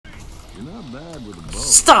You're not bad with a bow.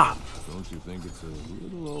 Stop! Don't you think it's a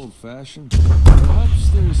little old-fashioned? Perhaps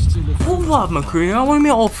there's still a Hold up, McCree. What do you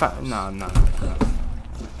mean old-fashioned? Nah.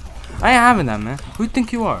 I ain't having that, man. Who do you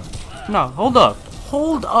think you are? No, hold up.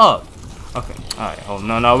 Hold up. Okay, alright. Oh,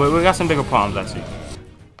 no. We got some bigger problems, I see.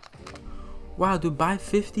 Wow, dude. Buy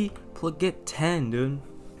 50, get 10, dude.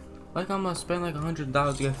 Like I'm gonna spend like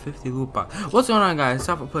 $100 to get 50 loot box. What's going on, guys?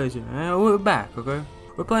 Stop for plays here. We're back, okay?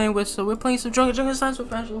 We're playing some Junkenstein so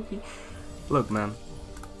fast, Loki. Look, man.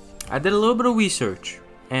 I did a little bit of research,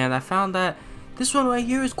 and I found that this one right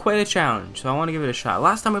here is quite a challenge. So I want to give it a shot.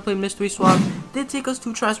 Last time I played Mystery Swap, did take us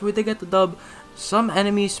 2 tries, but we did get the dub. Some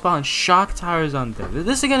enemies spawn shock tires on them.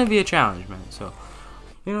 This is gonna be a challenge, man. So,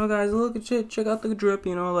 you know, guys, look at shit. Check out the drip.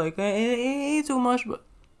 You know, like it ain't too much, but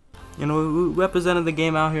you know, we represented the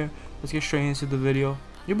game out here. Let's get straight into the video.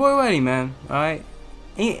 Your boy ready, man. All right,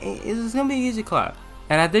 it's gonna be an easy clap.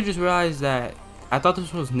 And I did just realize that I thought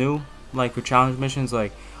this was new, like for challenge missions,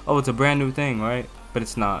 like, oh, it's a brand new thing, right? But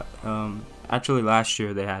it's not. Actually, last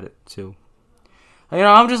year they had it too. You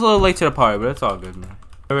know, I'm just a little late to the party, but it's all good, man.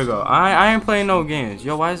 Here we go. I ain't playing no games.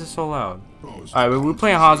 Yo, why is it so loud? Alright, we're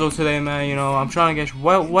playing Hanzo today, man. You know, I'm trying to get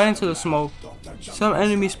right into the smoke. Some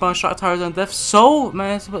enemies spawn shot tires on death. So,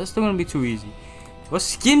 man, it's still gonna be too easy. What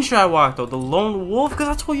skin should I walk though? The lone wolf? Because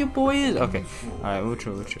that's what your boy is. Okay. Alright, we're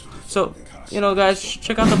chill. So, you know, guys,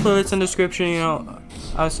 check out the playlist in the description. You know,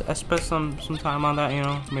 I spent some time on that. You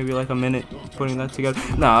know, maybe like a minute putting that together.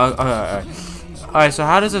 No, alright. So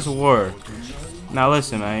how does this work? Now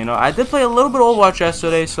listen, man. You know, I did play a little bit of Overwatch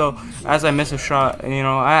yesterday. So as I missed a shot, you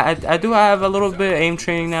know, I do have a little bit of aim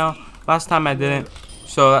training now. Last time I didn't.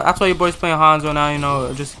 So that's why your boy's playing Hanzo now. You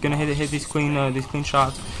know, just gonna hit these clean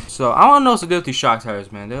shots. So I want to know what's to do with these shock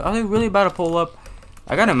tires, man. Are they really about to pull up?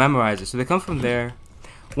 I gotta memorize it. So they come from there.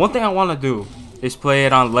 One thing I want to do is play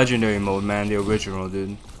it on legendary mode, man. The original,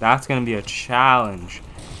 dude. That's gonna be a challenge.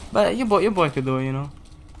 But your boy could do it, you know.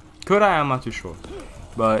 Could I? I'm not too sure.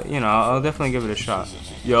 But you know, I'll definitely give it a shot.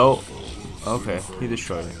 Yo. Okay, he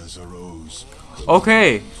destroyed it.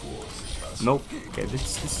 Okay. Nope. Okay,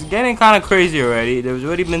 this is getting kind of crazy already. There's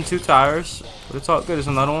already been 2 tires, but it's all good. There's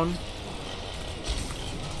another one.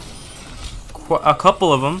 A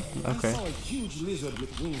couple of them. Okay.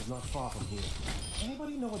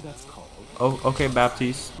 Oh, okay,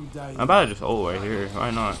 Baptiste. I'm about to just ult right here.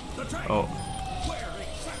 Why not? Oh.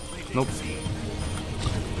 Nope.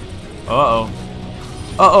 Uh-oh.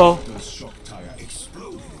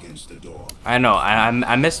 I know.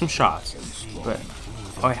 I missed some shots. But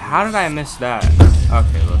oh, how did I miss that?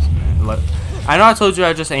 Okay, listen, man. Look, I know I told you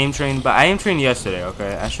I just aim trained, but I aim trained yesterday,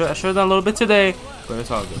 okay? I should have done a little bit today, but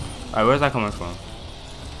it's all good. Alright, where's that coming from?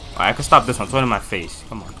 Alright, I can stop this one. It's right in my face.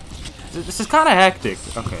 Come on. This is kind of hectic.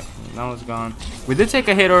 Okay, that one's gone. We did take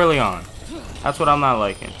a hit early on. That's what I'm not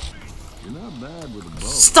liking. You're not bad with a bow.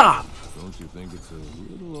 Stop! Don't you think it's a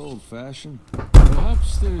little old-fashioned?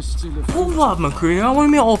 Perhaps there's still a hold up, McCree. What do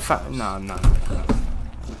you mean old-fashioned? No.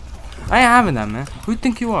 I ain't having that, man. Who do you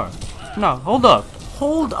think you are? No, hold up.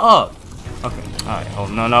 Hold up. Okay, alright. Oh,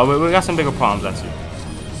 no. We got some bigger problems, I see.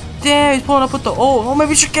 Damn, he's pulling up with the ult. Oh, maybe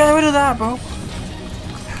we should get rid of that, bro.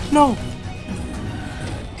 No.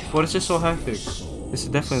 But it's just so hectic. This is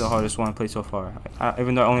definitely the hardest one I played so far.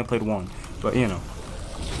 Even though I only played 1. But, you know.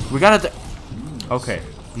 We gotta... Okay,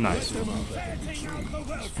 nice.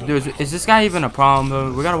 Dude, is this guy even a problem,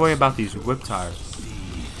 though? We gotta worry about these whip tires.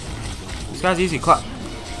 This guy's easy. He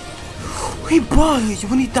bugged.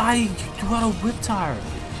 When he died, he threw out a whip tire.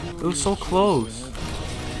 It was so close.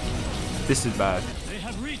 This is bad.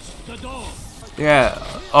 Yeah,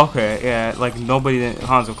 okay, yeah, like nobody didn't.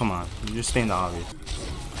 Hanzo, come on. You're just staying the obvious.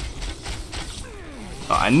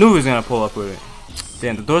 Oh, I knew he was gonna pull up with it.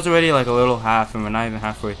 Damn, the door's already like a little half and we're not even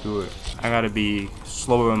halfway through it. I gotta be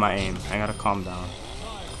slower with my aim. I gotta calm down.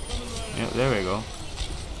 Yeah, there we go.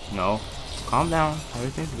 No. Calm down.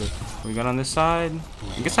 Everything's good. We got on this side.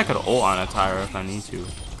 I guess I could ult on a tire if I need to.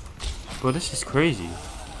 Bro, this is crazy.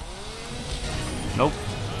 Nope.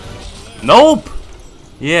 Nope!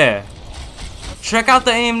 Yeah. Check out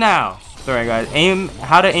the aim now. Alright, guys.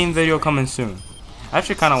 How to aim video coming soon. I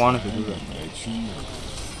actually kind of wanted to do that.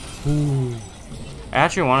 Ooh. I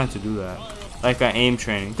actually wanted to do that. Like an aim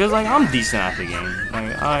training. Because, like, I'm decent at the game.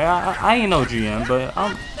 Like, I ain't no GM, but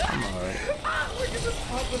I'm alright.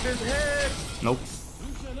 Nope.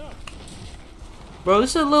 Bro,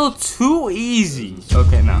 this is a little too easy.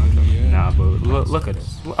 Okay, nah, bro. Look at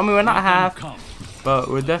this. I mean, we're not half, but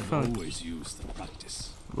we're definitely...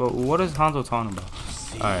 But what is Hanzo talking about?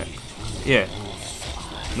 Alright. Yeah.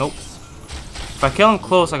 Nope. If I kill him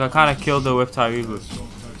close, like I kind of killed the whip tire easily.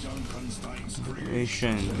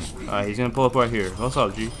 Alright, he's gonna pull up right here. What's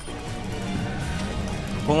up, G?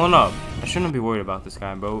 Pulling up. I shouldn't be worried about this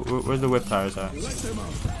guy, bro. Where's the whip tires at? Yep,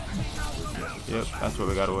 that's what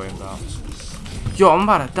we gotta worry about. Yo, I'm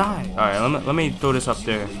about to die. Alright, let me throw this up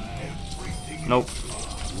there. Nope.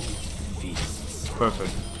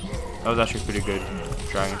 Perfect. That was actually pretty good.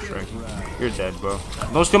 Dragon Strike. You're dead, bro.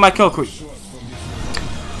 Don't steal my kill, quick.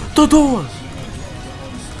 The door!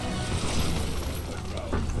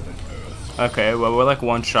 Okay, well, we're like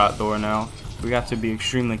one shot door now. We got to be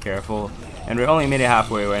extremely careful. And we only made it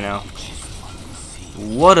halfway right now.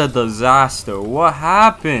 What a disaster. What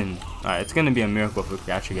happened? Alright, it's gonna be a miracle if we can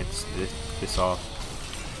actually get this off.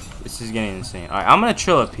 This is getting insane. Alright, I'm gonna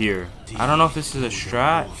chill up here. I don't know if this is a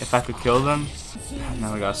strat. If I could kill them.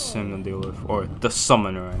 Now we got Sim to deal with. Or the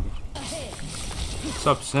summoner, I guess. What's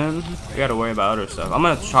up, Sim? We gotta worry about other stuff. I'm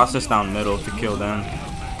gonna toss this down middle to kill them.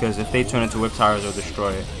 Because if they turn into whip tires, they'll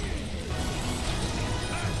destroy it.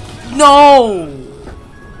 No!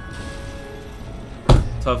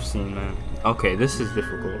 Tough scene, man. Okay, this is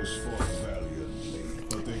difficult.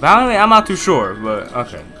 Valiantly, I'm not too sure, but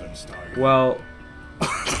okay. Well,